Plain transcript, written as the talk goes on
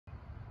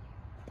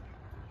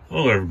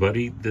Hello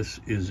everybody,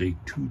 this is a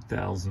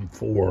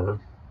 2004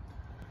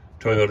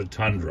 Toyota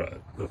Tundra,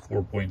 the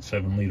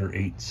 4.7 liter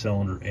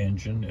 8-cylinder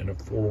engine and a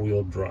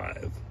 4-wheel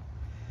drive.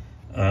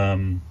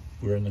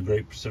 We're in the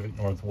Great Pacific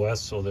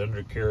Northwest, so the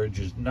undercarriage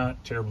is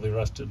not terribly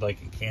rusted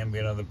like it can be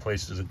in other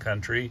places of the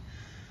country.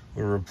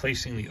 We're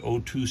replacing the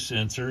O2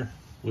 sensor,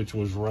 which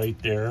was right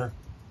there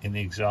in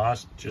the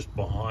exhaust, just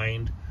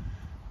behind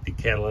the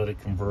catalytic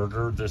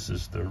converter. This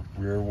is the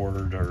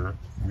rearward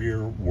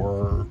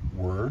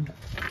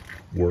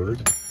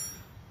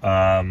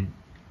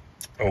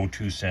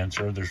O2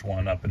 sensor. There's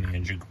one up in the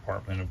engine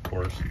compartment, of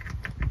course.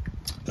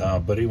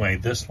 But anyway,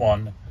 this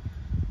one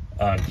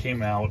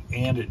came out,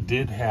 and it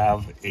did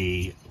have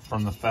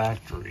from the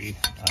factory,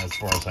 as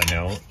far as I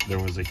know, there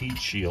was a heat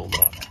shield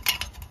on it.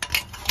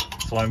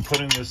 So I'm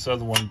putting this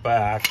other one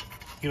back.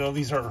 You know,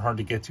 these aren't hard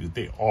to get to.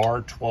 They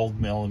are 12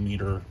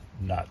 millimeter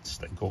nuts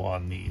that go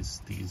on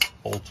these. These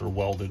bolts are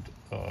welded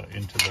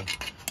into the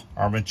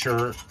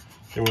armature.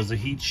 There was a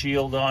heat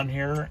shield on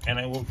here, and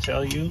I will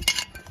tell you,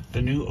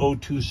 the new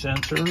O2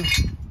 sensor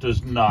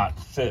does not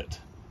fit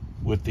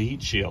with the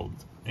heat shield.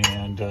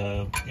 And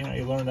you know,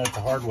 you learn that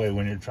the hard way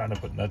when you're trying to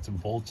put nuts and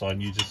bolts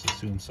on. You just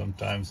assume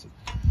sometimes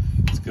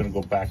it's going to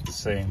go back the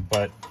same.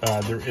 But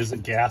there is a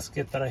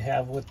gasket that I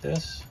have with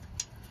this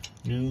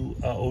new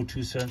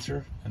O2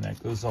 sensor, and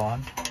that goes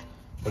on.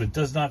 But it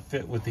does not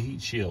fit with the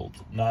heat shield,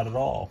 not at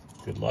all.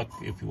 Good luck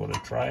if you want to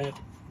try it.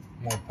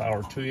 More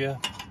power to you.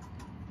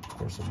 Of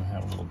course, I'm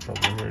having a little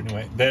trouble here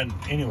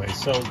anyway.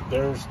 So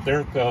there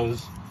it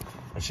goes.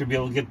 I should be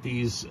able to get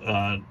these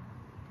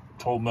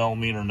 12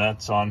 millimeter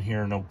nuts on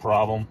here, no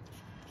problem.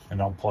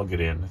 And I'll plug it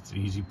in. It's an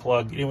easy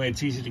plug. Anyway,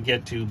 it's easy to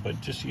get to, but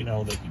just so you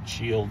know, the heat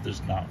shield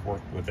does not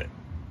work with it.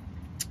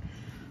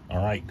 All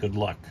right, good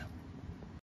luck.